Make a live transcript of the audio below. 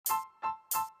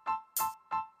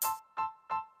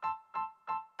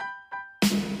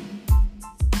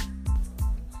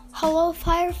Hello,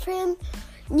 Fire Fam.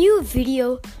 New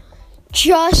video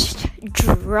just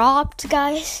dropped,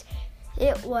 guys.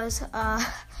 It was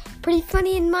pretty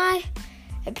funny in my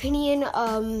opinion.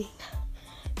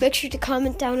 Make sure to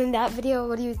comment down in that video.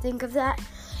 What do you think of that?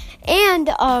 And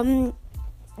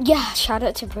yeah, shout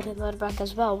out to braedyn and lutterbach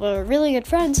as well. We're really good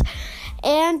friends.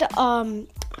 And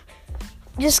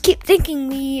just keep thinking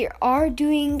we are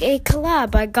doing a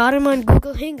collab. I got him on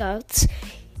Google Hangouts.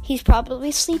 He's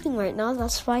probably sleeping right now.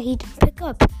 That's why he didn't pick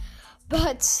up.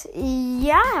 But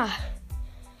yeah,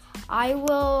 I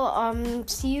will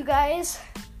see you guys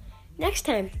next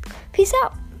time. Peace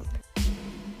out.